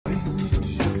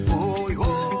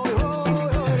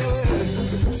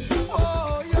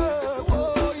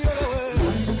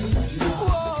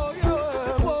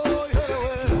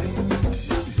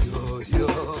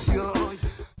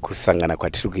kusangana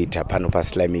kwatiri kuita pano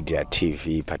paSly Media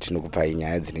TV patinokupai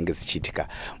nyaya dzinenge dzichiitika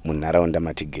munharaunda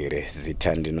matigere.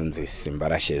 Zita ndinonzi Simba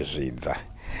raShezvidza.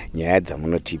 Nyaya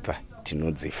dzamunotipa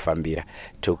tinodzifambira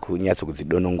tokunyatso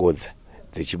kudzidonongodza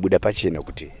dzichibuda pachena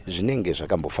kuti zvinenge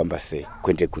zvakambofamba sei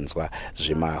kwete kunzwa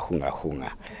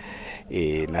zvemahunga.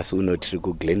 Nasu uno tiri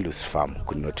kuGlenluce Farm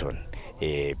kuNorton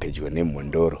pedyo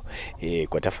neMondoro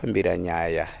kwatafambira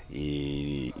nyaya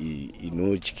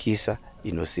inotyisa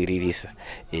inosiririsa.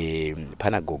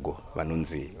 Pana gogo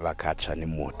vanonzi vakatsva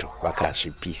nemoto,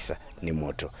 vakazvipisa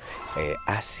nemoto.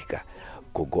 Asika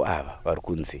gogo ava vari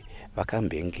kunzi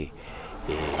vakambenge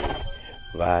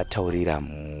vataurira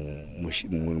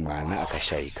mwana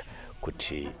akashayika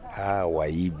kuti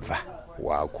waibva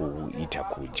wakuita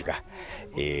kudya.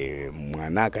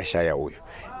 Mwana akashaya uyu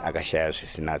akashaya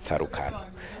zvisina tsarukano.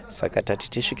 Saka tati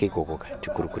tisvike ikoko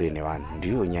tikurukure nevanhu.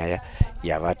 Ndiyo nyaya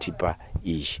yavatipa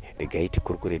izvi. Regai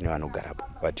tikurukure nevanogarapo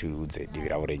vatiudze divi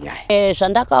ravo renyaya.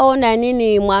 Zvandakaona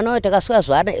inini mwana uyu takasvika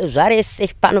zvarese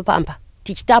pano pamba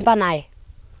tichitamba naye.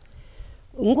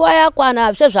 Nguva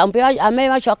yakwana sezvamai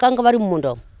vacho vakanga vari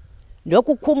mumunda umu.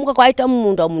 Ndokukumuka kwaita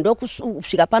mumunda umu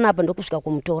ndokusvika panapa ndokusvika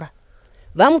kumutora.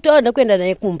 Vamutora ndokuenda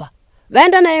naye kumba.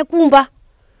 Vaenda naye kumba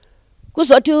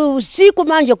kuzoti usiku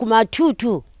manje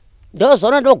kumatutu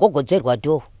ndozona ndogogodzerwa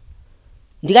dhoo.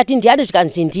 Ndikati ndiani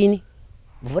zvikanzi ndini.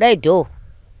 Vhurai dhoo.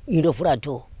 Indovhura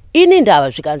dhoo. Ini ndava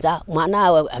zvikanza mwana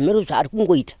amero zvaari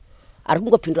kungoita. Ari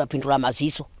kungopindura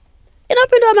maziso.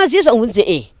 Inopindura maziso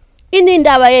ngunze ini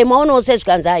ndava maono se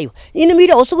zvikanza ayo. Ini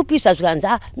mira usukupisa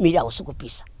zvikanza mira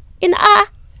usukupisa. Ina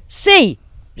sei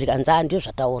zvikanza ndio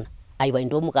zvataona. Aiwa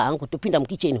ndomuka hangu topinda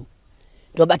mukicheni.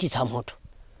 Ndobatitsa moto.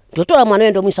 Ndotora mwana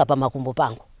uyu ndomuisa pamakumbo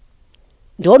pangu.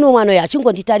 Ndoona mwana uyu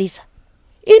achingonditarisa.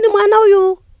 Ini mwana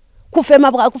uyu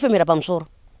kufemera pamusoro.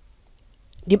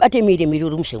 Ndibate miri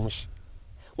uri mushemushi.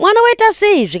 Mwana waita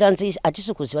sei zvikanzi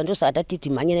atisi kuziva ndosati titi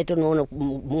manyene tonoona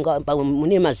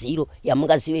mune maziro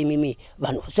yamungazive imimi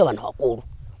vanhu sevanhu vakuru.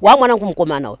 Wa mwana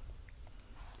kumukomana uyu.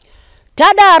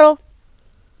 Tadaro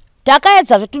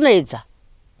takaedza zvatunoedza.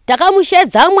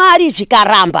 Takamushedza Mwari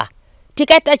zvikaramba.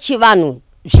 Tikaita chivanhu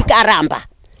zvikaramba.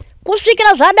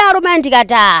 Kusvikira zvadaro mai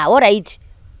ndikati alright.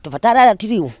 Tofatarara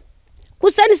tiriwo.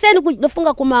 Kuseniseni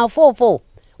kunofunga kuma 44.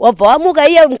 Wabva wamuka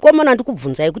iye mukomana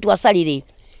ndikubvunza kuti wasalirei.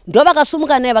 Ndo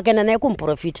vakasumuka naye vakaenda naye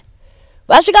kumuprofita.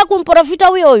 Vasvika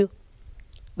kumuprofita uyoyo.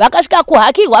 Vakasvika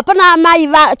kuhakirwa pana amai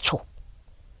vacho.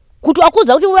 Kuti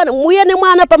wakuza kuti muye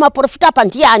nemwana pamaprofita pa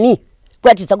ndiani.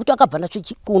 Kuratidza kuti wakabva nacho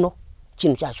kuno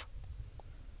chinhu chacho.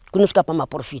 Kunosvika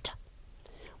pamaprofita.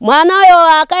 Mwana uyo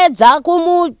akaedza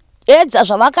kumuedza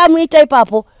zvavakamuita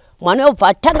ipapo. Mwana uyo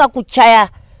bva tanga kuchaya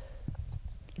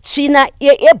tsvina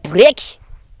break.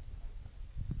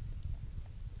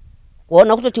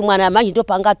 Wona kutoti mwana manje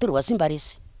ndopanga aturwa simba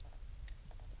rese.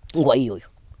 Nguva iyoyo.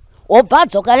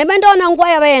 Obadzoka nemendoona nguva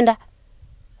yavaenda.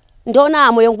 Ndona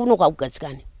amo yonguno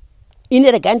kwakugadzikane.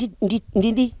 Ine rega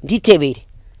nditevere.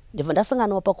 Ndibva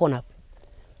ndasanganawo pakona.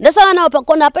 Ndasanganawo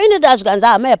pakona apa ine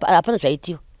ndazvikanza amai apana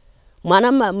zvaitiwa.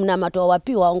 Mwana munamato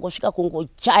wapiwa ngosvika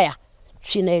kungochaya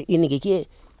tsvina inenge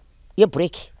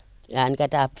break.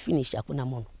 Ndikati finish hakuna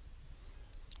munhu.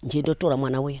 Ndiye ndotora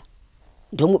mwana uya.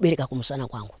 Ndomubereka kumusana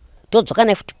kwangu. Todzoka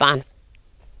naye futi pano.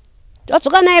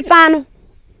 Todzoka naye pano.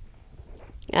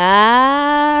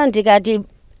 Ndikati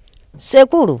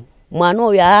sekuru mwana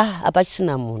uyu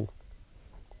apachisina munhu.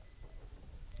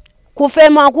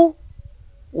 Kufemaku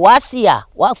wasiya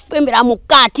wafembera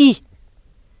mukati.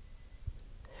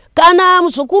 Kana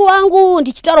muzukuru wangu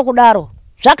ndichitaro kudaro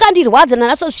zvakandirwadza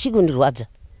nanaso zvichikundirwadza.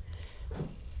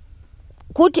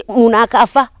 Kuti munhu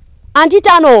akafa anditi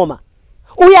anooma.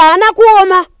 Uyu haana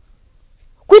kuoma.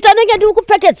 Kuita nenge ndiri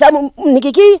kupfekedza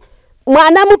nikiki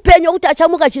mwana mupenyu kuti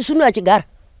achamuka chisunu achigara.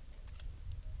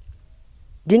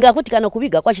 Ndingakuti kana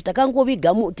kuviga kwacho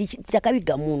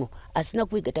takaviga munhu asina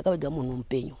kuviga takaviga munhu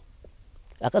mupenyu.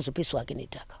 Akazopiswa wake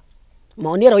netaka.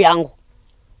 Maonero yangu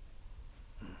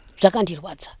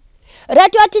zvakandirwadza.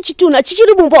 Rati ati chituna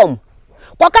chichiri mumbomo.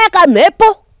 Kwakayaka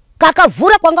mhepo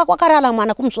kakavhura kwanga kwakarala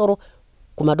mwana kumusoro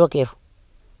kumadokero.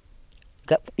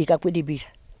 Ikakwidibira.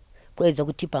 Kwedza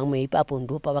kuti pamwe ipapo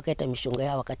ndo pavakaita mishonga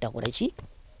yavo vakatakura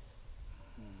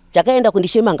chakaenda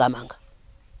kundishemangamanga.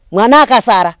 Mwana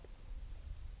akasara.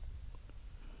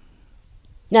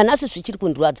 Nanasi zvichiri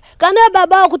kundirwadza. Kana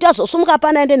baba kuti azosumuka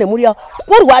pana ende nemuri yavo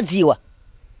kurwadziwa.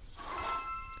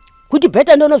 Kuti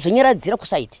bheta ndonozvenyeradzira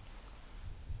kusaiti.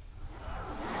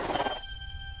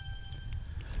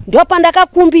 Ndo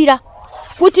pandakakumbira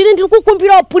kuti ndiri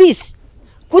kukumbirawo police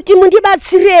kuti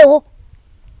mundibatsirewo.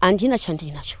 Andina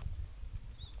chandinacho.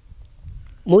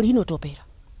 Muri inotopera.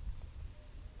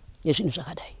 Yezvinhu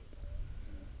zvakadai.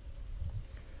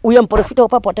 uyo muprofita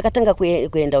wapapo takatanga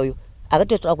kuenda uyo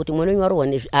akatotaura kuti mwana wenyu warohwa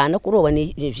haana kurohwa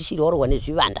nezvishiri, warohwa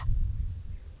nezvivanda.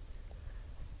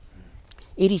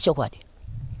 Iri chokwadi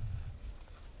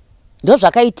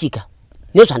ndozvakaitika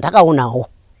nezvandakaonawo.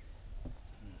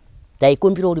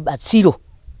 Ndaikumbira uri batsiro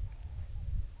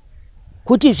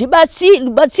kuti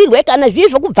zvibatsirwe, kana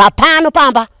zvizvo kubva pano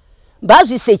pamba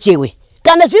mbazvisechewe,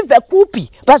 kana zvibve kupi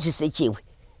mbazvisechewe.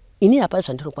 Ini hapana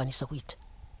zvandinokwanisa kuita.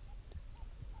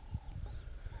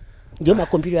 Ndio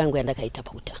makumbiro yangu yandakaita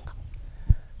pakutanga.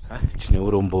 Tine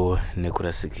urombo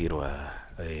nekurasikirwa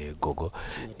gogo.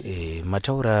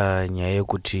 Mataura nyaya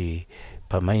yekuti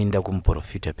pamaenda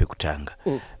kumuprofita pekutanga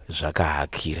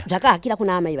zvakahakira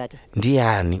kuna amai vake.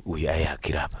 Ndiani uyu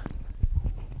aihakira apa?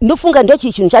 Ndofunga ndio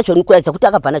chinhu chacho nikuratidza kuti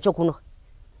akabva nacho kuno.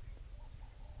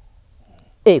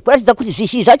 Kuratidza kuti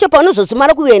zvishi zvacho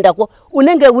paunozozimara kuendako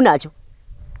unenge unacho.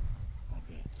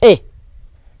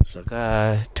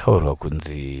 Zvakataurwa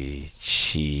kunzi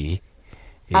chi?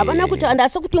 Havana kutaura,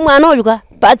 asi kuti mwana uyu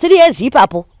patsiri yezi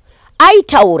ipapo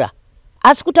aitaura,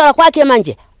 asi kutaura kwake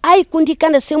manje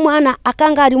aikundikana semwana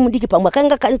akanga ari mudiki pamwe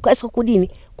akanga kwaisa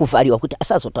kudini kuvhariwa kuti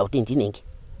asazotaura kuti ndinenge.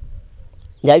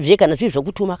 Ndazve kana zvizvo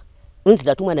kutuma unzi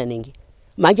ndatumwa nanenge.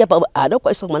 Manje apa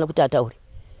adokwaisa mwana kuti ataure.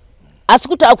 Asi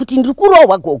kutaura kuti ndiri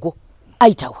kurohwa gogo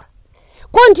aitaura.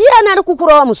 Ko ndiani ari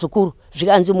kukurohwa muzukuru?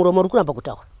 Zvikanzi muromo uri kuramba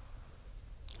kutaura.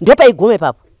 Ndio paigume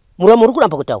papo. Muromo uri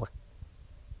kuramba kutaura.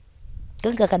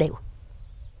 Kanga kadaiwa.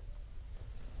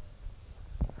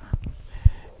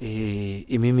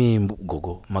 Imimi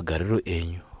gogo, magariro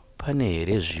enyu pane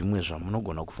here zvimwe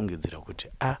zvamunogona kufungidzira kuti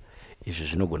izvi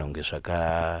zvinogona kunge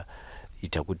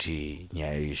zvakaita kuti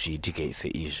nyaya zviitike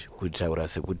seizvi, kutaura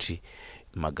sekuti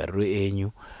magariro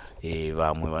enyu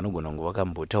vamwe vanogona kunge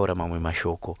vakambotaura mamwe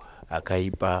mashoko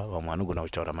akaipa, vamwe vanogona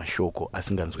kutaura mashoko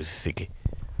asinganzwisisike?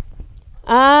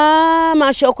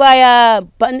 Mashoko aya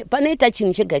panoita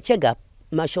chinhu chega chega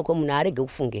mashoko munhu arege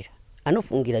kufungira.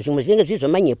 Anofungira zvimwe zvinenge zvizvo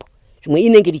manyepo, zvimwe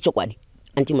inenge iri chokwadi,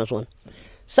 antimazvona.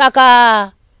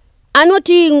 Saka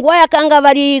anoti nguva yakanga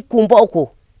vari kumba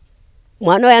uko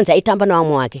mwana wayanzi aitamba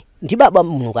navamwe wake, ndibaba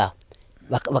munhu ka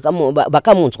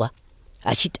vakamunzwa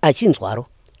achinzwaro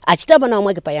achitamba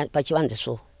navamwe wake pachivanze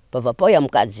so. Pabva pauya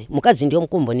mukadzi ndio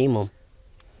mukumbo neimomo.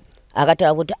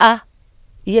 Akataura kuti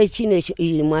iye chino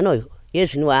mwana uyu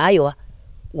yezvino haiwa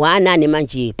waanane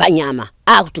manje panyama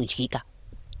akutodyika.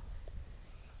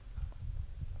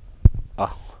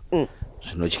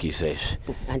 Zvinotyisa izvi.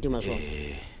 Andimazvona.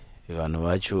 Vanhu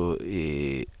vacho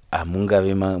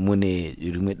hamungave mune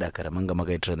rimwe daka ramanga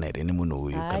makaitirana here nemunhu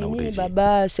uyu kana kuti?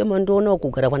 Baba semondoona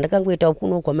kugara kwandakangoita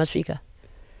kuno kwamasvika.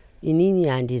 Inini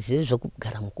handizivi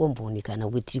zvokugara mukomboni kana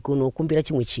kuti kunokumbira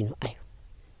chimwe chinhu ayo.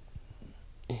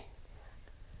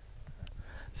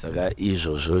 Saka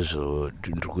izvozvozvo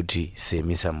ndikuti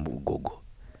semisa mugogo,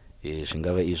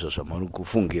 zvingava izvo zvamuri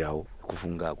kufungirawo,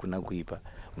 kufunga hakuna kuipa,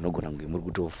 unogona kunge muri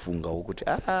kutofungawo kuti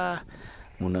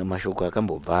munhu mashoko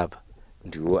akambobva apa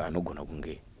ndiwo anogona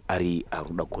kunge ari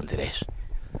arikuda kukonzera izvi.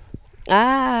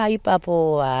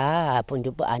 Ipapo hapo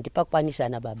ndipo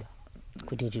handipakwanisana baba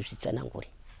kuti ndizvitsanangure.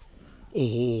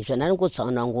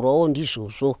 Zvanangotsanangurawo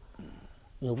ndizvozvo,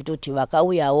 nokutoti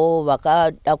vakauyawo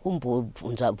vakada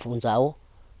kumbobvunzawo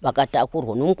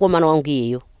vakatakurwa nomukomana wangu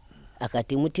iyeyo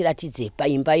akati mutiratidze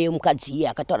paimba yemukadzi iye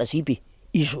akataura zvipi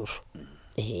izvozvo.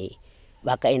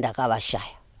 Vakaenda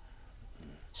akavashaya.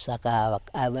 Saka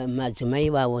madzimai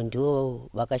vavo ndio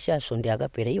vakashaya sonde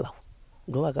akapera ivavo.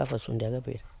 Ndio vakafa sonde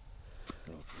akapera.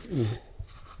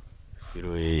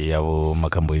 Firo yavo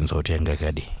makamboinzwa kuti yanga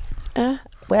yakadi?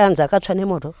 Kwayanzi akatsva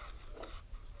nemoto.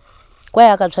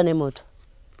 Kwaya akatsva nemoto.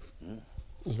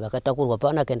 Vakatakurwa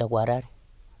pano akaenda kuHarare.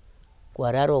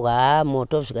 kuHarare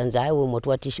moto zvikanzi aiwe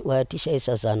moto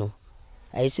watishaisa zano.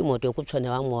 Haisi moto yekutsva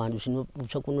nevamwe vanhu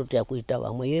zvinotsva kunoti yakuita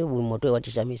vamwe, yewe moto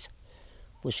watishamisa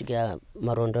kusvikira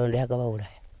maronda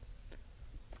yakavauraya.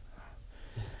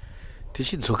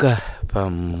 Tichidzoka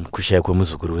pakushaya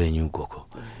kwemuzukuru wenyu gogo,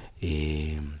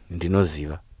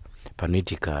 ndinoziva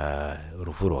panoitika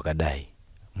rufu rwakadai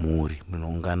muri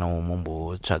munounganawo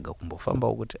mombotsvaga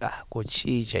kumbofambawo kuti ko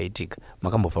chii chaitika,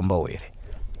 makambofambawo here?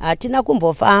 Hatina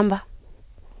kumbofamba.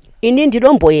 Ini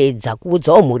ndinomboedza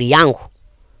kuudzawo mhuri yangu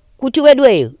kuti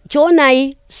wedweyo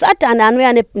chionai Satani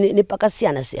anouya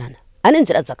nepakasiyana siyana, ane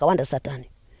nzira dzakawanda Satani.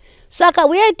 Saka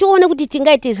uyai tione kuti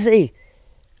tingaite sei.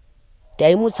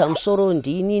 Taimutsa musoro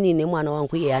ndinini nemwana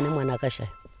wangu iye ane mwana akashaya.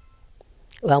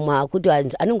 Vamwe akuti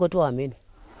anongotiwa ameno.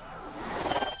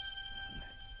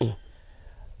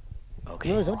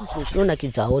 Nozoti chinhu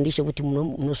chinonakidzawo ndechekuti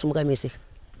munosumuka mese.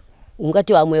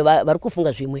 Ungati vamwe vari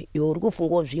kufunga zvimwe, iwe uri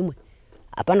kufungawo zvimwe.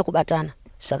 Hapana kubatana.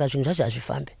 Saka zvinhu zvacho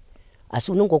hazvifambe.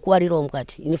 asi unongokuwarirawo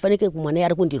mukati inofanike kumwana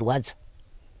yari kundirwadza.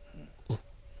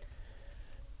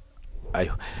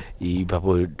 Ayo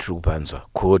ipapo tiri kupanzwa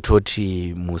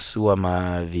kototi musi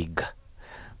wamaviga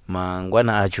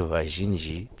mangwana acho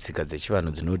vazhinji tsika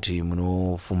dzechivanhu dzinoti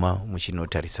munofuma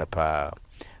muchinotarisa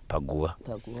paguva.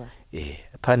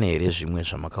 Pane here zvimwe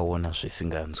zvamakaona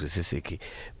zvisinganzwisisiki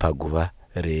paguva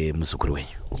remuzukuru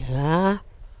wenyu?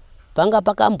 Panga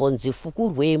pakambonzi fuku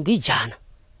rwembijana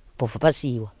pobva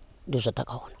pasiyiwa,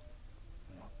 ndozvatakaona.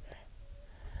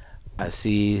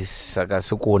 Asi saka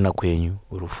sekuona kwenyu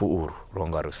rufu urwu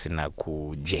rwanga rusina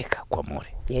kujeka kwamuri.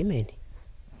 Yemene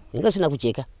ingasina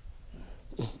kujeka.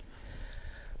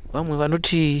 Vamwe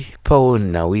vanoti pawo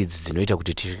nhau idzi dzinoita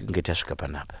kuti tinge tasvika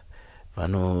panapa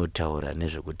vanotaura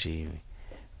nezvekuti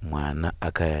mwana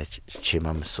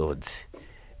akachema musodzi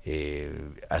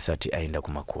asati aenda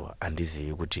kumakuva.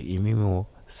 Handizivi kuti imimiwo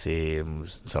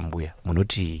semuzambuya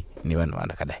munoti nevanhu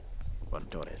vandakadai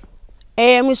vanotaura izvo.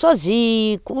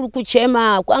 Misodzi kuri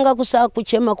kuchema kwanga kusa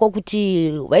kuchema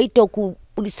kwokuti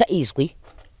vaitokubudisa izwi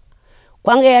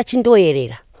kwanga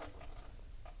yachindoyerera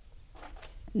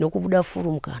nokubuda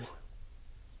furu mukanwa.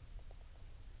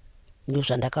 Ndizvo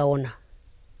zvandakaona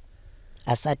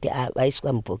asati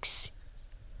vaiswa mubhokisi.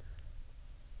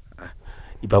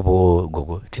 Ipapo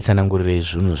gogo titsanangurire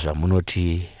zvinhu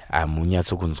zvamunoti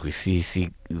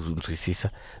hamunyatsokunzwisisa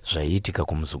zvaiitika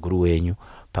kumuzukuru wenyu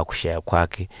pakushaya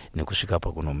kwake nekusvika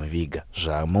pakunomuviga,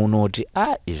 zvamunoti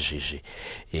izvizvi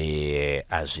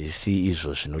hazvisi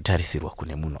izvo zvinotarisirwa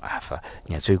kune munhu afa,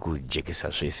 nyatsoi kujekesa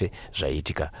zvese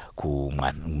zvaiitika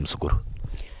kumuzukuru.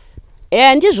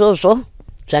 Ndizvozvo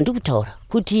zvandiri kutaura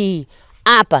kuti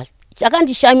apa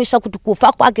chakandishamisa kuti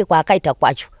kufa kwake kwaakaita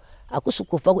kwacho hakusi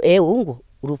kufa hungu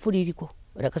rufu ririko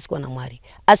rakasikwa naMwari,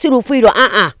 asi rufu iro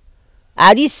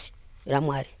harisi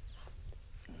raMwari,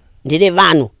 ndere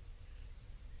vanhu.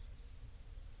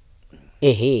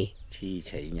 Chii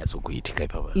chainyatsokuitika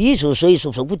ipapo?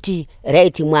 Izvozvo zvokuti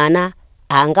raiti mwana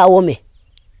haangaome,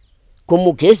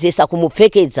 kumugezesa,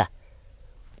 kumupfekedza,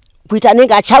 kuita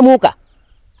nenge achamuka.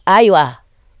 Aiwa,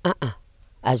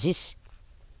 hazvisi.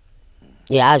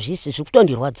 Hazvisi,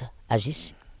 zvikutondirwadza,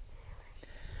 hazvisi.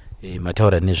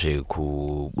 Mataura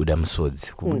nezvekubuda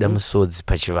musodzi. Kubuda musodzi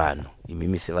pachivanhu,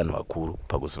 imimi sevanhu vakuru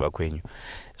pakuziva kwenyu,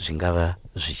 zvingava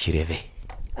zvichirevei?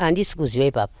 Handisi kuziva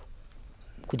ipapo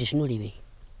kuti zvinorevei,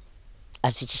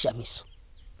 asi chishamiso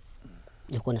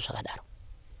nekuona zvakadaro.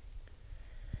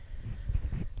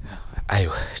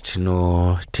 Aiwa,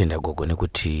 tinotenda gogo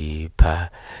nekuti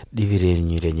padivi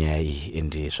renyu renyaya iyi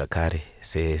ende zvakare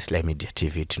seSlyMedia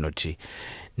TV tinoti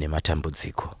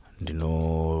nematambudziko,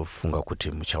 ndinofunga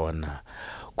kuti muchawana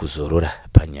kuzorora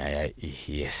panyaya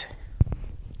iyi yese.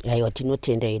 Aiwa,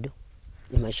 tinotenda edu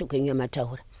nemashoko enyu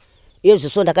amataura. Iyo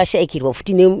zviso ndakashayikirwa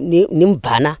futi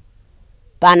nemubhana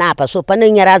panapa, so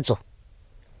pane nyaradzo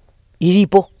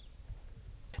iripo.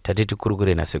 Tatiti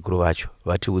kurukure nasekuru vacho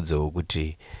vatiudzewo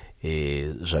kuti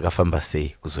zvakafamba sei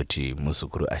kuzoti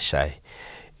muzukuru ashaye.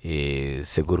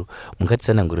 Sekuru,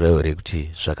 mungatitsanangurira here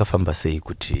kuti zvakafamba sei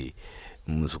kuti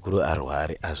muzukuru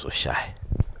arware azoshaya?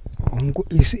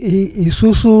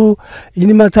 Isusu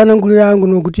ini matsanangurira angu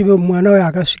nokuti mwana uyu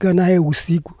akasvika naye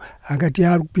usiku akati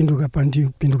ari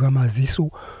kupinduka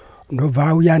maziso, ndobva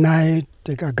auya naye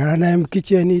tikagara naye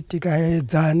mukicheni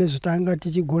tikaedza nezvotanga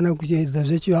tichigona kuedza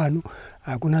zvechivanhu,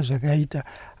 hakuna zvakaita.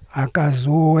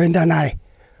 Akazoenda naye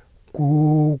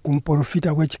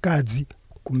kumuprofita wechikadzi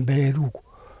kumberi uko.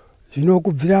 Zvino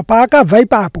kubvira paakabva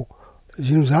ipapo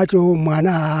zvinhu zvacho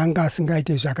mwana haanga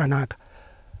asingaite zvakanaka.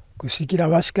 Kusvikira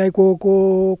vasvika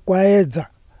ikoko kwaedza,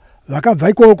 vakabva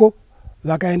ikoko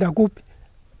vakaenda kupi?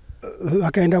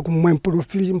 Vakaenda kumwe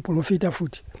muprofita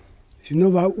futi.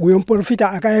 Zvino uyo muprofita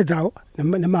akaedzawo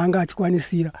nemaanga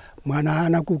achikwanisira, mwana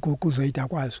haana kuzoita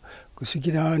kwazvo.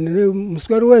 Kusvikira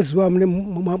muswero wezuva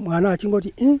mwana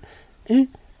achingoti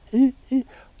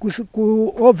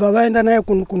obva vaenda naye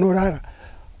kunorara.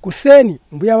 Kuseni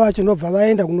mbuya vacho nobva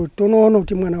vaenda kunotonoona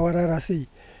kuti mwana warara sei.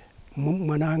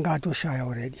 Mwana anga atoshaya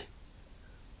already.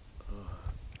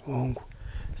 Hongu.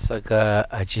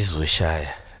 Saka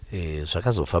achizoshaya,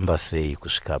 zvakazofamba sei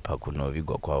kusvika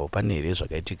pakunovigwa kwavo? Pane here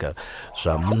zvakaitika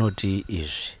zvamunoti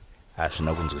izvi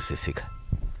hazvina kunzwisisika?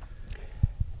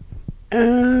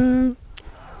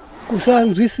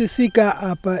 Kusanzwisisika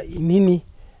apa inini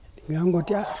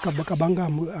ndingangoti kabanga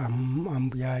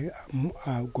ambuya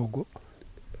gogo.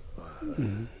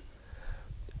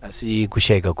 Asi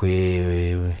kushayika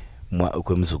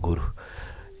kwemuzukuru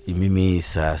imimi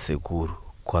sasekuru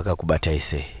kwakakubatai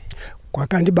sei?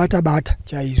 Kwakandibata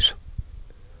chaizvo.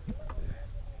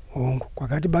 hongu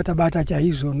kwakati bata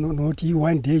chaizvo noti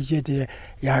one day chete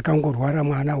yakangorwara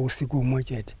mwana usiku umwe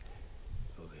chete.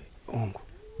 Hongu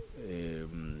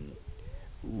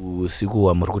usiku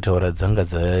wamuri kutaura dzanga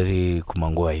dzari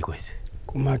kumanguva iko idzi?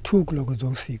 Kuma 2 o'clock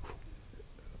dzousiku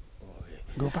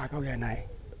ndo paakauya naye.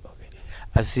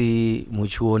 Asi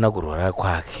muchiona kurwara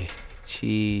kwake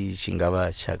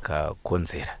chingava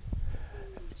chakakonzera?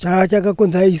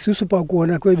 Chakakonzera isusu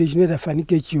pakuona kwedu chinoita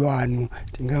fanike chivanhu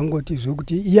tingangoti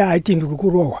zvokuti iye aiti ndiri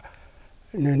kurohwa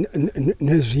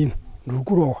nezvino ndiri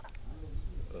kurohwa.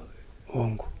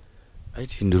 Hongu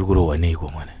aiti ndiri kurohwa neiko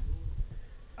mwana?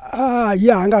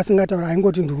 Iye anga asingataura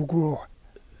aingoti ndiri kurohwa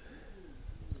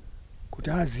kuti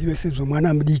azive sezvo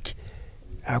mwana mudiki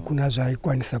hakuna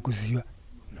zvaaikwanisa kuziva.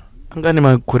 Angane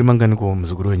makore mangani ko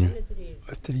muzukuru wenyu?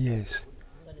 3 years.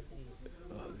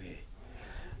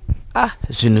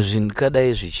 Zvinhu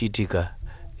zvinkadai zvichiitika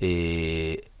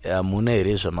hamuna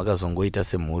here zvamakazongoita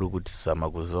semhuri kuti zama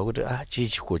kuziva kuti chii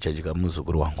chikochadya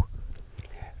muzukuru wangu?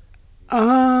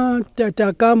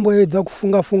 Takamboedza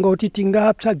kufunga kuti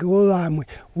tingatsvagewo vamwe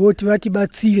voti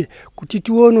vatibatsire kuti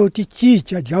tione kuti chii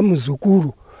chadya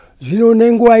muzukuru. Zvino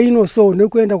nenguva ino so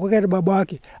nekuenda kwakaita baba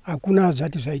wake hakuna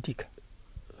zvati zvaitika.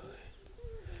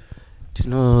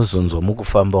 Tinozonzwa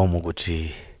mukufamba umu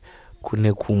kuti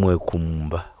kune kumwe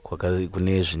kumba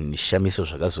kune zvishamiso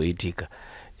zvakazoitika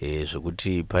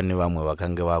zvekuti pane vamwe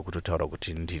vakanga vakutotaura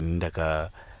kuti ndini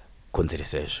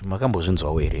ndakakonzeresa izvi.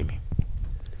 Makambozvinzwawo here imi?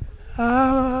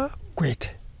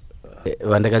 Kwete.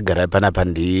 Vandakagara panapa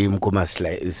ndi mukoma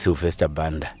Silvester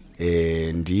Banda.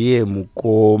 Ndiye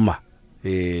mukoma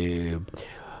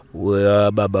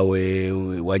wababa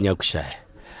wanyakushaya.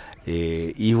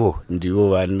 Ivo ndivo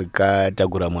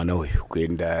vanakatakura mwana uyu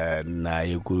kuenda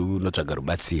naye kunotsvaga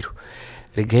rubatsiro.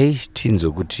 Regai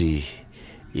tinzwe kuti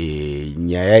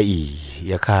nyaya iyi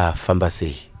yakafamba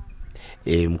sei.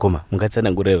 Mukoma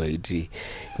mungatsanangurira kuti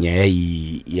nyaya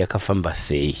iyi yakafamba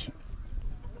sei?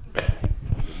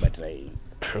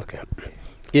 Okay.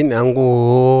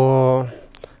 Inangu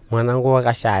mwanangu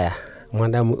wakashaya.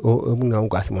 Mwana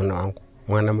wangu asi mwana wangu.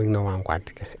 Mwana mwingine wangu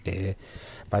atika.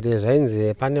 But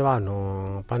zvainzi pane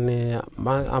vanhu pane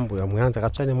ambuya muyanza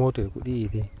akatsva nemoto iri kudii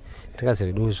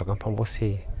tikaziva kuti zvakafamba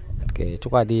sei.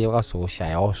 Chokwadi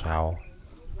vakazoshayawo zvavo.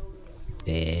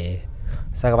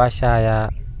 Saka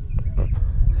vashaya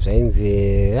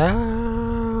zvainzi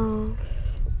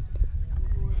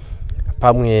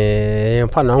pamwe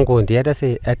mufana wangu ndiyaita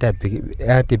sei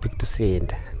ati big to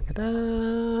send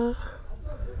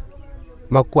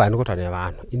makuwa andikotwa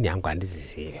nevanhu ini yangu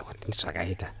handizizive kuti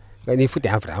ndizvakaita ni futi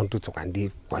hamvura yangu ndotsoka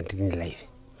kwandini live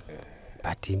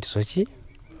but ndizochi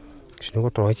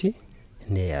zvinokotorwa chi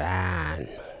nevanhu.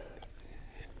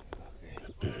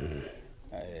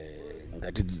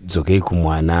 Ngatidzokei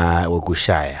kumwana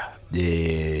wekushaya.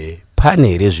 Pane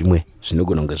here zvimwe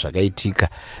zvinogona kunge zvakaitika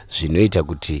zvinoita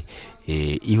kuti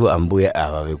ivo ambuya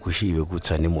ava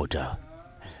vekutsva nemoto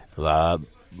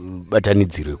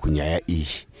vabatanidzirwe kunyaya iyi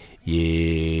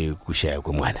yekushaya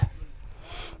kwemwana?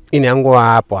 Ini yangu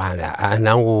hapo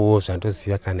anangu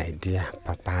zvandoziva kana idea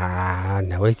papa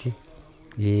nawechi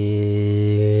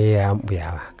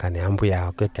ambuya kana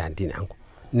ambuya kwete handini hangu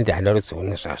nidi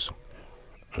handarudzione zvazvo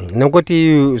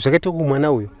nokuti zvakaita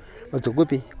kumwana uyu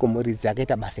adzokupi kumuridzi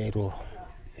akaita basa iroro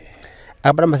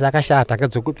akabata basa akashata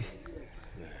akadzokupi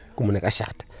kumunhu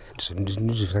akashata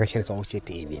ndizvo zvakashandisawo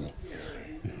chete inini.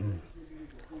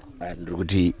 Ndiri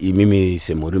kuti imimi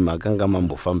semhuri makanga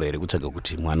mambofamba here kutsvaga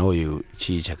kuti mwana uyu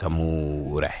chii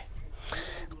chakamuuraya?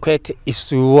 Kwete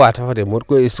isu hatafa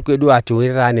mhuri isu kwedu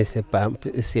hatiwirirane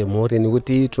semhuri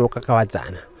nekuti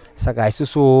tinokakavadzana. Saka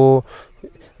isusu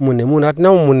munhu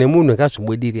hatina munhu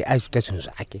akazvibudiri achiita zvinhu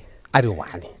zvake ari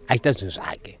wani achiita zvinhu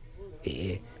zvake.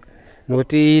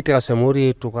 Nokuti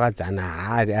tikasvemhuri tokakavadzana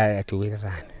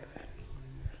hatiwirirane.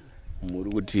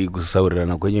 Muri kuti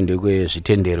kusawirirana kwenyu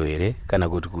ndekwezvitendero here kana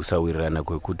kuti kusawirirana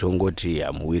kwekutongoti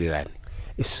hamuwirirane?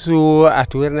 Isu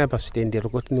hatiwirirane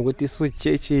pazvitendero nekuti isu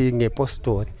chechi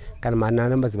ngepostori kana mana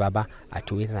namadzibaba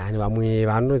hatiwirirane. Vamwe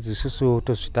vanonzi isusu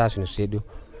tozviita zvinhu zvedu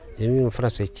zvinofana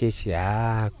zvechechi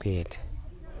kwete.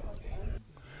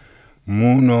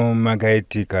 Muno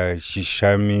makaitika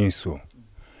chishamiso.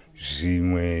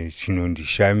 Zvimwe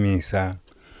chinondishamisa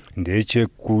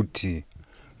ndechekuti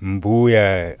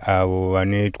mbuya avo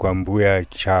vanoitwa mbuya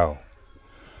chao.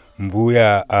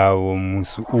 Mbuya avo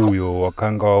musi uyo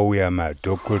wakanga wauya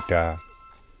madhokota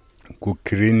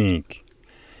kukiriniki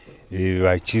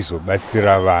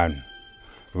vachizobatsira vanhu.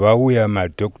 Vauya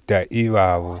madhokota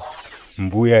ivavo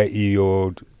mbuya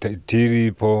iyo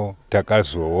tiripo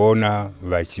takazoona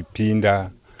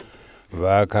vachipinda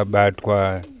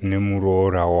vakabatwa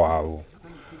nemuroora wavo.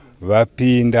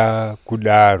 vapinda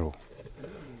kudaro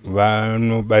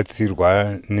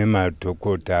vanobatsirwa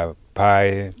nemadhokota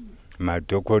paye.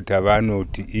 Madhokota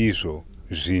vanoti izvo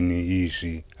zvinhu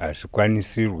izvi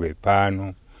hazvikwanisirwe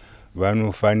pano,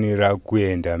 vanofanira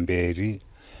kuenda mberi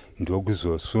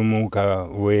ndokuzosumuka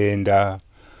voenda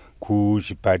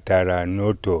kuchipatara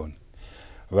Norton.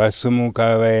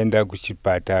 Vasumuka vaenda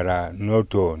kuchipatara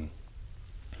Norton,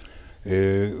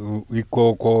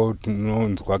 ikoko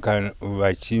tinonzwa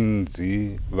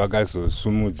vachinzi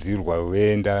vakazosumudzirwa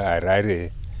voenda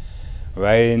Harare.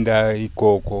 Vaenda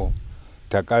ikoko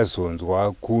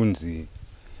takazonzwa kunzi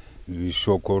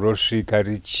shoko rosvika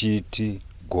richiti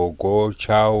gogo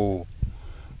chavo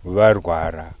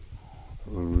varwara,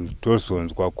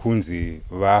 tozonzwa kunzi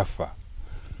vafa.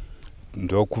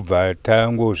 Ndokubva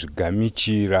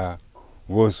tangozvigamuchira,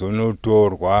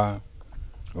 vozonotorwa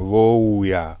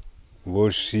vouya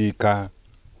vosvika,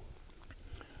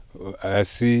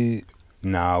 asi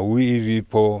nhau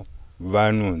iripo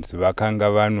vanonzi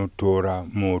vakanga vanotora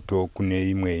moto kune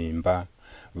imwe imba.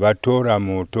 Vatora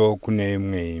moto kune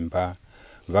imwe imba,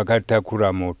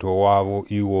 vakatakura moto wavo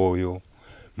iwoyo.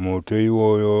 Moto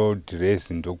iwoyo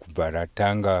dhirezi ndokubva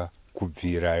ratanga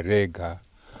kubvira rega,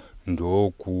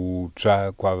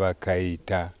 ndokutsva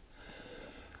kwavakaita.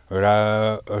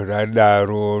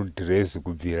 Radaro dhirezi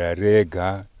kubvira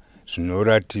rega,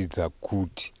 zvinoratidza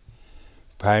kuti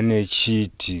pane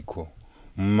chiitiko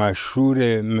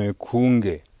mumashure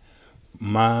mekunge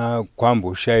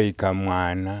kwamboshaika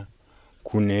mwana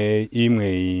kune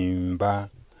imwe imba.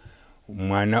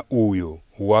 Mwana uyo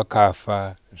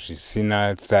wakafa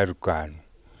zvisina tsarukano.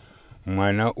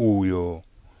 Mwana uyo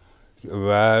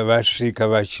vasvika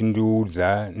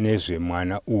vachindiudza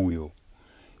nezvemwana uyo.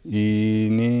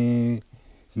 Ini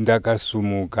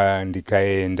ndakasumuka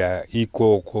ndikaenda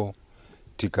ikoko,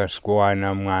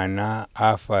 tikasvikowana mwana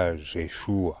afa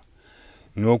zveshuwa.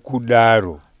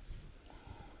 Nokudaro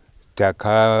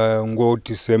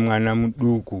takangoti semwana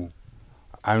muduku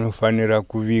anofanira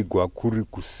kuvigwa kuri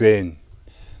kuseni.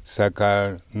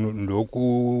 Saka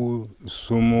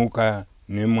ndokusumuka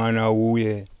nemwana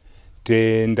uye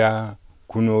tenda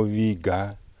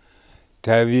kunoviga.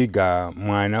 Taviga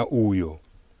mwana uyo.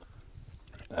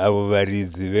 Avo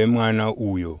varidzi vemwana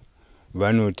uyo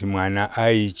vanoti mwana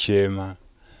aichema.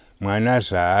 Mwana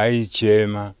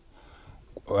zvaaichema,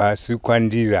 asi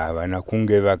kwandiri havana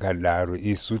kunge vakadaro.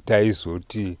 Isu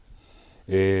taizoti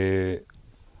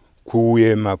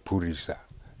kuuye mapurisa.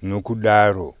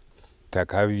 Nokudaro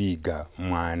takaviga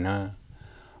mwana.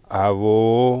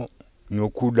 Avo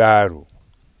nokudaro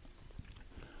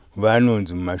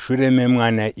vanonzi mumashure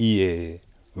memwana iye,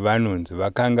 vanonzi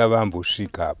vakanga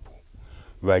vambosvikapo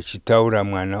vachitaura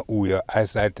mwana uyo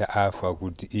asati afa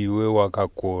kuti iwe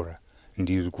wakakora,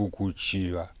 ndiri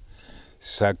kukuchiva.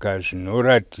 Saka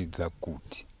zvinoratidza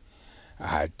kuti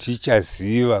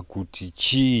hatichaziva kuti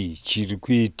chii chiri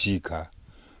kuitika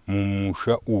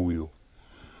mumusha uyo.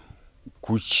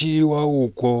 Kuchiwa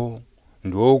uko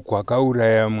ndo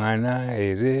kwakauraya mwana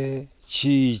here?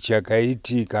 Chii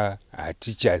chakaitika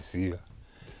hatichaziva.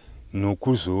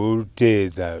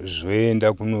 Nokuzotedza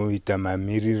zvoenda kunoita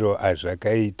mamiriro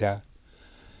azvakaita,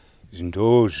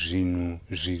 ndo zvinhu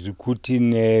zviri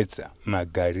kutinetsa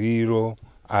magariro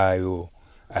ayo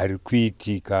ari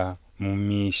kuitika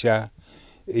mumisha.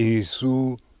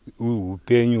 Isu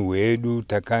upenyu hwedu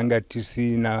takanga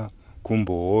tisina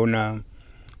kumboona,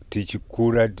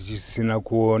 tichikura tisina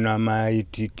kuona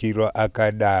maitikiro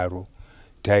akadaro.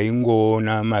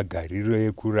 Taingoona magariro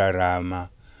ekurarama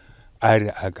ari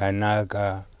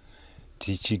akanaka,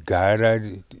 tichigara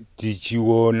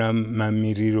tichiona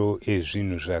mamiriro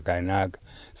ezvinhu zvakanaka.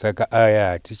 Saka aya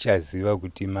hatichaziva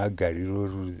kuti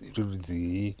magariro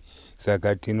rudzii.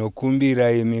 Saka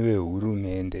tinokumbira imi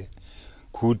vehurumende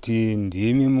kuti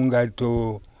ndimi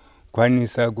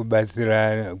mungatokwanisa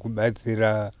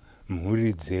kubatsira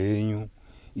mhuri dzenyu,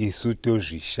 isu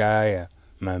tozvishaya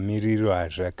mamiriro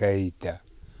azvakaita.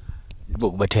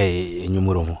 Bokubatai enyu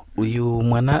muromo. Uyu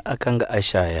mwana akanga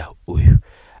ashaya uyu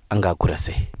anga akura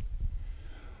sei?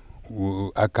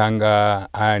 Akanga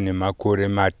ane makore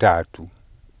 3.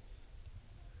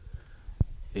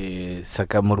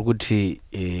 Saka muri kuti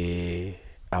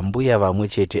ambuya vamwe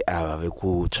chete ava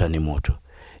vekutsva nemoto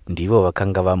ndivo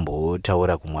vakanga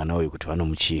vambotaura kumwana uyu kuti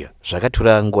vanomuchiya.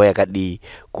 Zvakatora nguva yakadii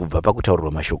kubva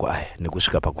pakutaurirwa mashoko aya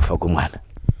nekusvika pakufa kwemwana?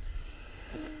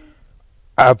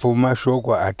 Apo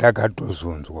mashoko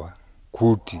atakatozonzwa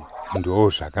kuti ndo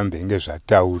zvakambenge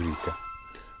zvataurika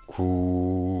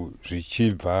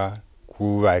zvichibva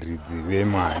kuvaridzi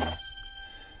vemwana.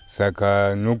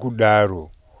 Saka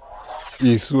nokudaro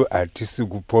isu hatisi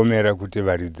kupomera kuti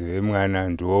varidzi vemwana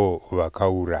ndo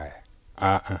vakauraya,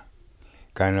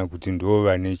 kana kuti ndo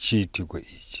vane chiitiko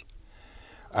ichi,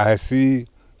 asi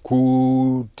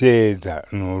kuteedza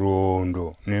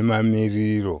nhoroondo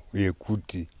nemamiriro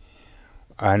yekuti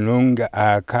anonga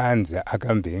akanza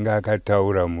akambenga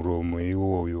akataura muromo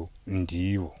iwoyo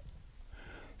ndivo,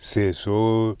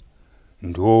 sezvo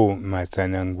ndo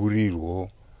matsanangurirwo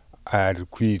ari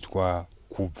kuitwa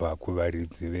kubva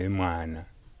kuvaridzi vemwana.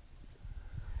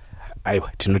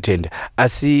 Aiwa, tinotenda.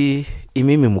 Asi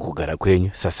imimi mukugara kwenyu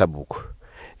sasabhuku,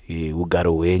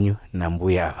 ugaro hwenyu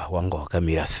nambuya wanga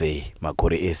wakamira sei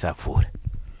makore ese apfuura?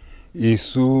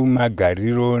 Isu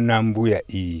magariro nambuya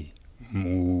iyi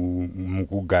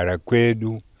mukugara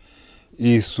kwedu,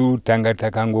 isu tanga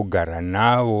takangogara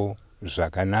navo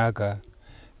zvakanaka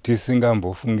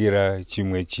tisingambofungira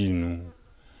chimwe chinhu,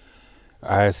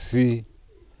 asi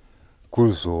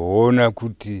kuzoona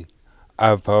kuti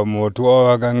apa moto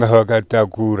wavakanga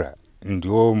vakatakura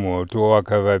ndiwo moto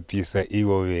wakavapisa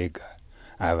ivo vega,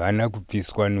 havana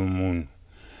kupiswa nomunhu,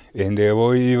 ende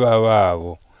vo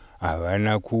ivavavo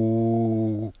havana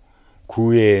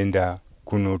kuenda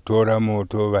kunotora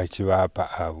moto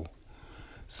vachivapa avo.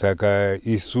 Saka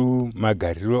isu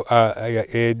magariro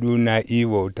edu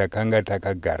naivo takanga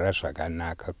takagara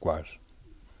zvakanaka kwazvo.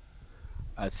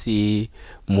 Asi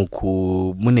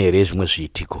mune here zvimwe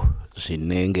zviitiko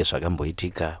zvinenge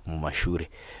zvakamboitika mumashure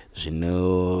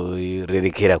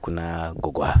zvinorerekera kuna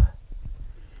gogo ava?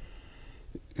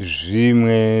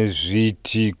 Zvimwe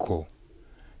zviitiko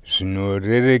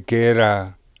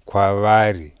zvinorerekera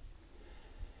kwavari,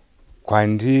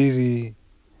 kwandiri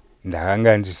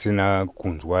ndakanga ndisina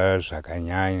kunzwa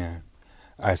zvakanyanya,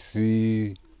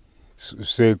 asi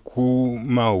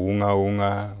sekumahunga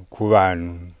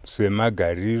kuvanhu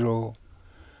semagariro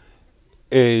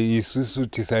isusu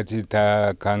tisati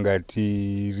takanga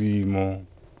tirimo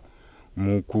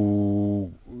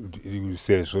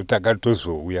sezvo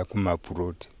takatozouya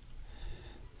kumapuroti,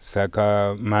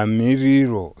 saka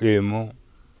mamiriro emo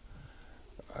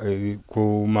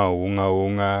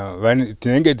kumahunga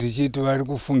tinenge tichiti vari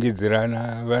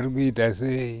kufungidzirana, vari kuita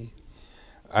sei,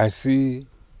 asi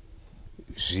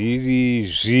zviri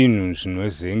zvinhu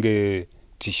zvinozenge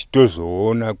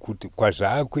tichitozoona kuti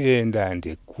kwazvaakuenda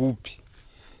ndekupi.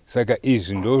 Saka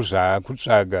izvi ndo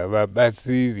zvaakutsvaga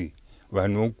vabatsiri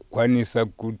vanokwanisa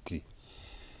kuti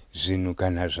zvinhu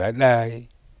kana zvadai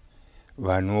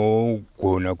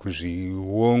vanogona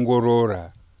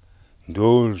kuzviongorora,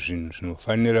 ndo zvinhu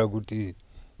zvinofanira kuti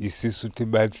isisu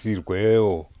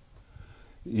tibatsirwewo.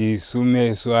 Isu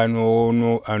meso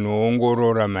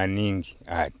anoongorora maningi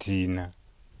hatina.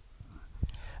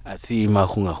 Asi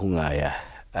mahunga aya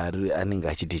anenge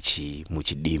achiti chii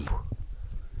muchidimbu?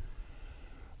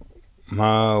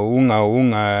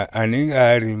 Mahunga anenge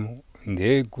arimo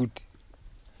ndeyekuti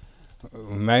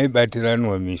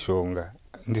maibatiranwa mishonga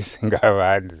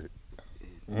ndisingavanzi,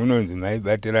 munonzi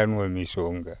maibatiranwa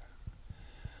mishonga,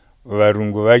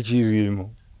 varungu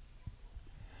vachirimo,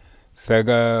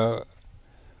 saka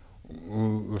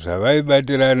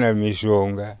zvavaibatirana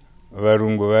mishonga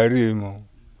varungu varimo,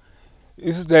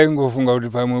 isu taingofunga kuti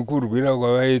pamwe kurwira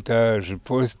kwavaita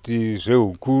zviposti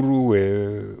zveukuru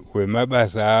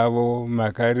hwemabasa avo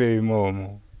makare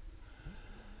imomo,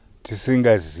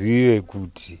 tisingazive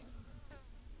kuti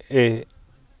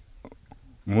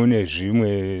mune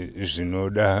zvimwe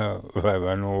zvinoda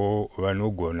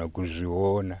vanogona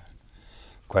kuzviona,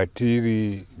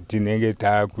 kwatiri tinenge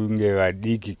taakunge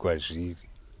vadiki kwazviri.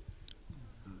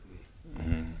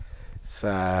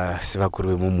 Sevakuru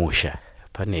vemumusha,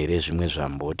 pane here zvimwe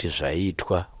zvamboti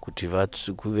zvaitwa kuti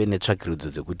kuve netsvakirudzo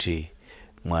dzekuti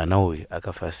mwana uyu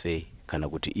akafa sei, kana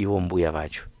kuti ivo mbuya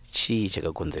vacho chii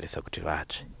chakakonzeresa kuti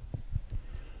vatsve?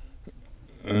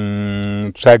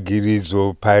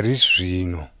 Tsvagiridzo pari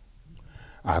zvino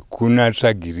hakuna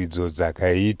tsvagiridzo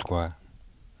dzakaitwa,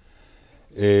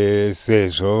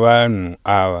 sezvo vanhu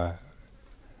ava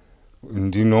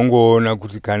ndinongoona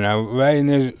kuti kana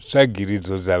vaine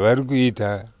tsvagiridzo dzavari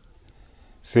kuita,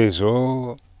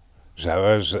 sezvo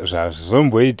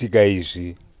zvazomboitika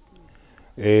izvi,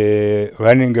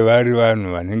 vanenge vari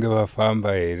vanhu vanenge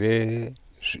vafamba here?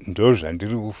 Ndo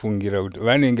zvandiri kufungira kuti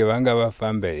vanenge vanga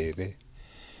vafamba here,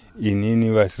 inini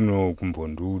vasino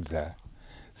kumbondiudza,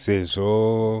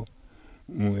 sezvo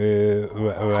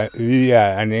iye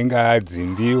anenge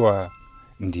adzimbiwa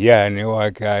ndiye ane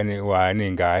wake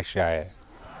waanenge ashaya.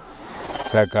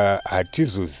 Saka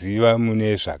hatizoziva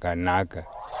mune zvakanaka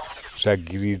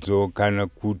tsvagiridzo kana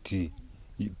kuti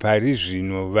pari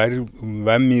zvino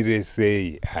vamire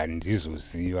sei,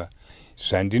 handizoziva.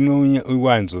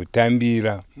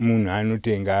 zvandinowanzotambira munhu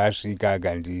anotenga asvika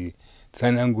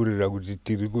akanditsanangurira kuti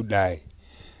tiri kudai,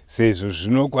 sezvo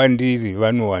zvino kwandiri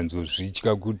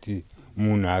vanowanzozvitya kuti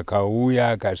munhu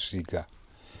akauya akasvika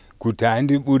kuti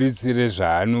andiburitsire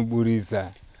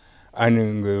zvaanoburitsa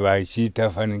anenge vachiita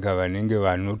fanika vanenge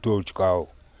vanototyawo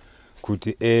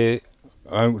kuti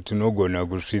tinogona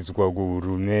kusvitswa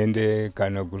kuhurumende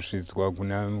kana kusvitswa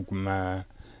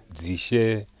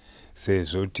kumadzishe,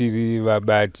 sezvo tiri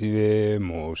vabati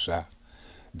vemhosva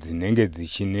dzinenge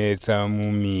dzichinetsa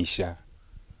mumisha.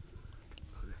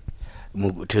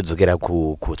 Todzokera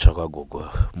kutsva kwagogo,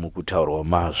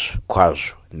 mukutaurwa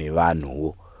kwazvo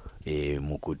nevanhuwo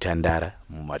mukutandara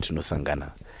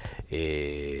mumatinosangana,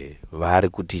 vari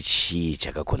kuti chii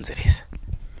chakakonzeresa?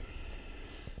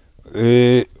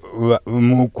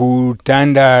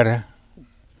 Mukutandara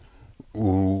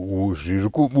zviri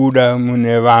kubuda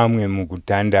mune vamwe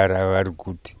mukutandara vari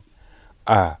kuti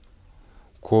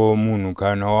ko munhu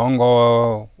kana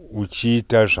wanga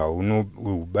uchiita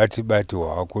zvaunobati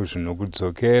hwako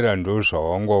zvinokudzokera ndo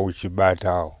zvawanga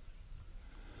uchibatawo.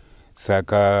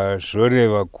 Saka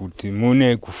zvoreva kuti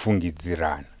mune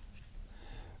kufungidzirana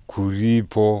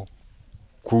kuripo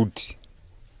kuti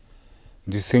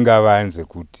ndisingavanze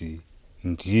kuti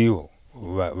ndiwo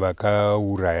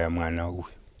vakauraya mwana uyu.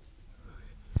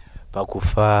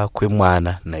 Pakufa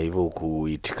kwemwana naivo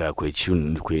kuitika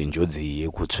kwenjodzi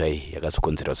yekutsva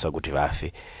yakazokonzeresa kuti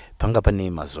vafe, panga pane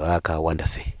mazuva akawanda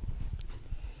sei?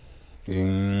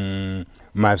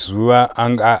 Mazuva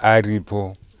anga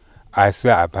aripo, asi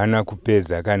hapana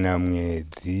kupedza kana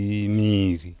mwedzi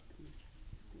miri.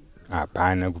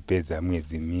 Hapana kupedza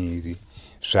mwedzi miri,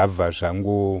 zvabva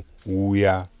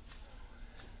zvangouya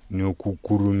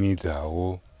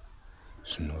nokukurumidzawo,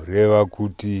 zvinoreva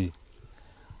kuti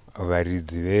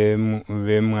varidzi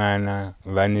vemwana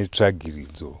vane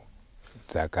tsvagiridzo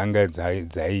dzakanga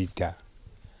dzaita.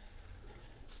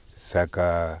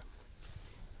 Saka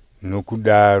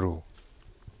nokudaro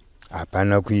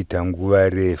hapana kuita nguva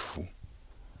refu,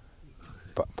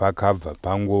 pakabva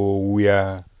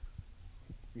pangouya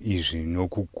izvi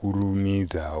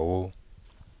nokukurumidzawo.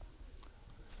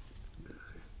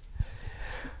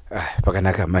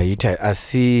 Pakanaka maita,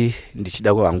 asi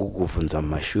ndichida hangu kuvunza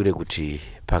mumashure kuti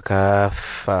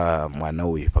pakafa mwana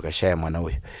uyu, pakashaya mwana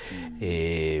uyu,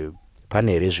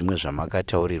 pane here zvimwe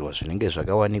zvamakataurirwa zvinenge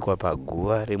zvakawanikwa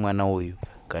paguva remwana uyu,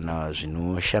 kana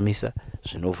zvinoshamisa,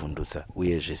 zvinovhundutsa,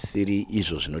 uye zvisiri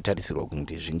izvo zvinotarisirwa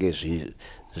kuti zvinge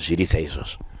zviri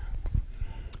saizvozvo?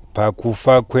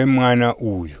 Pakufa kwemwana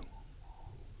uyu,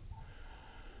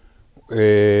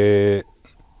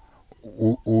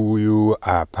 uyu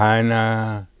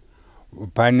hapana,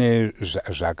 pane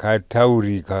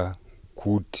zvakataurika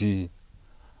kuti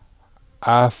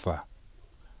afa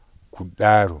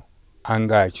kudaro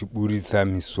anga achiburitsa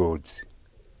misodzi.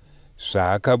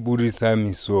 Zvaakaburitsa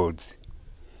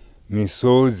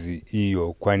misodzi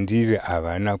iyo kwandiri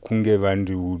havana kunge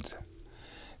vandiudza.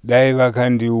 Dai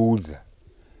vakandiudza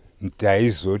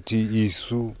ndaizoti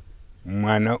isu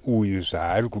mwana uyu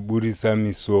zvaari kuburitsa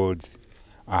misodzi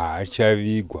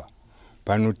haachavigwa,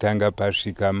 panotanga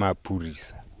pasvika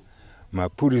mapurisa.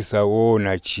 Mapurisa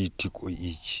voona chiitiko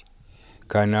ichi.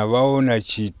 Kana vaona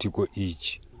chiitiko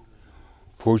ichi,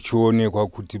 pochionekwa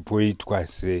kuti poitwa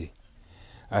sei.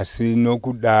 Asi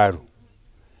nokudaro,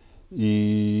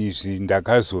 izvi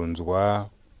ndakazonzwa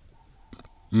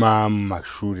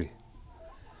mashure.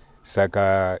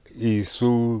 Saka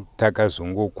isu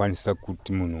takazongokwanisa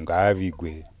kuti munhu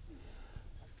ngaavigwe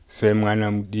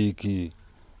semwana mudiki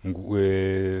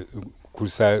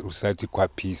kusati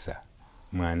kwapisa.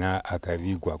 Mwana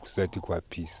akavigwa kusati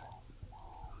kwapisa.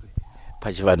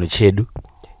 Pachivanhu chedu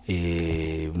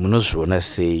munozviona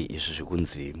sei izvi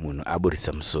zvekunzi munhu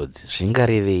aburitsa misodzi?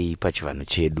 Zvingarevei pachivanhu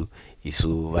chedu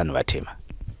isu vanhu vatema?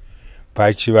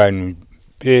 Pachivanhu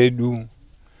pedu,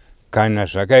 kana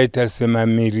zvakaita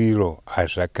semamiriro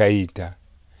azvakaita,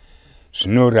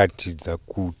 zvinoratidza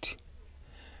kuti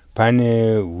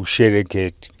pane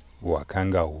hushereketi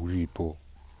hwakanga huripo.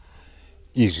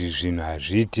 Izvi zvinhu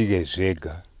hazviitike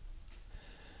zvega,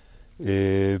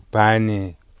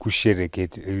 pane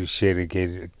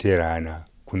kushereketerana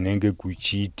kunenge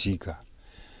kuchiitika.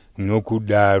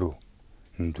 Nokudaro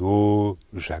ndo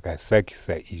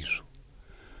zvakasakisa izvo.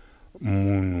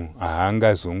 Munhu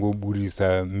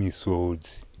haangazongoburitsa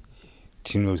misodzi.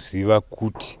 Tinoziva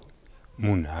kuti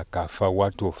munhu akafa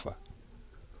watofa,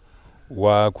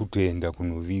 wakutoenda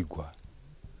kunovigwa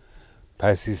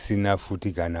pasisina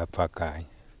futi kana pakanya.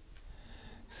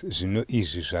 Zvino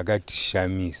izvi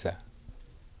zvakatishamisa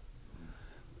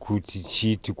kuti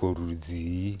chiitiko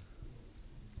rudzii.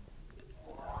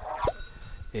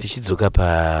 Tichidzoka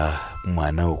pa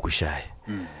mwana wokushaya.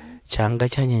 Changa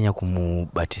chanyanya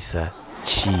kumubatisa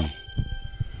chii?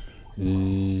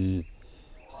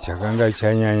 Chakanga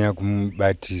chanyanya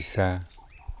kumubatisa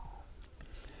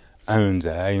anonzi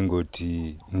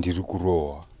aingoti ndiri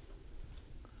kurohwa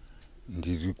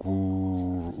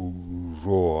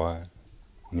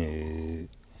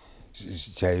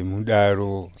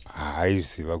chaimudaro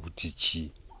haaiziva kuti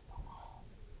chii.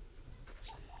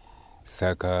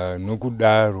 Saka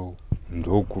nokudaro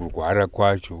ndokurwara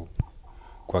kwacho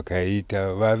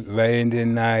kwakaita vaende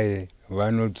naye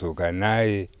vanodzoka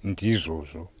naye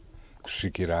ndizvozvo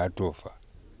kusvikira atofa.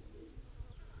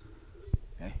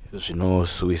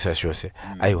 Zvinosuwisa chose.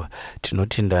 Aiwa,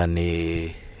 tinotenda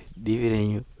nedivi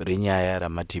renyu renyaya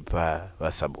ramatipa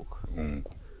vasabuku.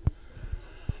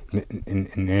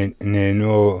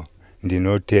 Neno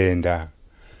ndinotenda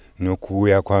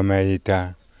nokuuya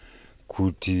kwamaita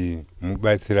kuti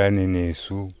mubatsirane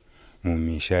nesu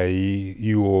mumisha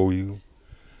iwoyu.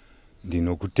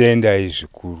 Ndinokutendai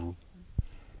zvikuru.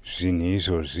 Zvinhu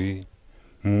izvozvi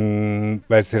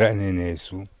mubatsirane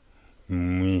nesu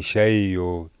misha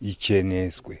iyo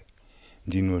icheneswe.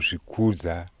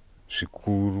 Ndinozvikudza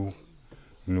zvikuru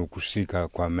nokusvika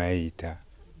kwamaita.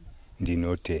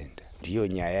 Ndinotenda. Ndiyo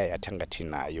nyaya yatanga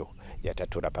tinayo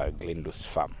yatatora pa Glendus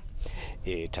Farm.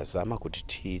 Tazama kuti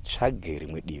titsvage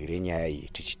rimwe divi renyaya iyi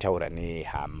tichitaura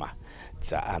nehama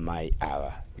dzaamai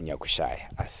ava nyakushaya,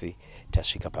 asi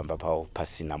tasvika pamba pavo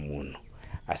pasina munhu.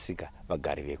 Asika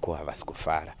vagari veko havasi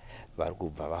kufara, vari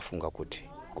kubva vafunga kuti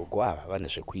gogo ava vane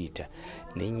zvekuita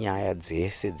nenyaya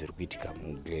dzese dziri kuitika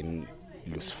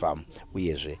muGlendus Farm,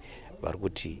 uyezve vari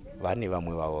kuti vane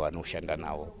vamwe vavo vanoshanda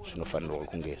navo zvinofanirwa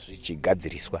kunge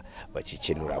zvichigadziriswa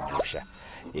vachichenura musha.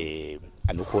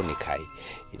 Anokuonekai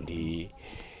ndi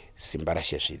Simba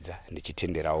Rashezvidza,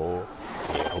 ndichitenderawo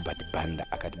Robert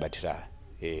Banda akatibatira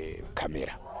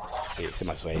kamera.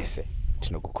 Semazuva ese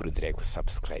tinokukurudzirai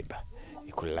kusubscribe,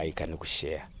 kulike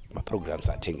nekushare maprograms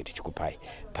atenge tichikupai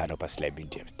pano pa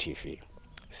SlyMedia TV.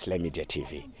 SlyMedia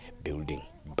TV, building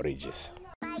bridges.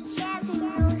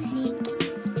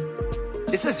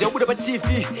 This is your Buddha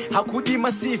TV, hakudi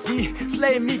masivi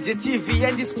SlyMedia TV,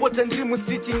 and this sport and dream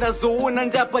street in the zone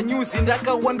and up a news in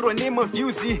Daka wonder name of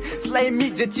views.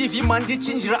 SlyMedia TV, man, they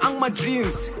change my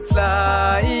dreams. Sly,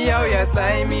 oh yeah,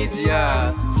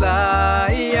 SlyMedia.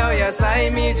 Sly, oh yeah,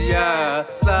 SlyMedia.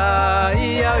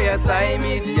 Sly, oh yeah,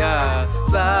 SlyMedia.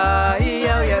 Sly,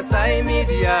 oh yeah,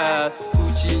 SlyMedia.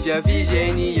 Kuchinja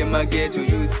vision ya mageto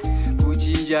youth,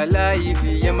 kuchinja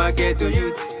life ya mageto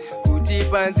youth.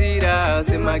 Kutipa nzira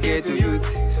semageto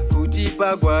youth,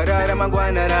 kutipa gwara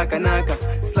ramangwana rakanaka.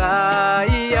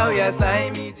 Sly, oh yeah,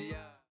 SlyMedia.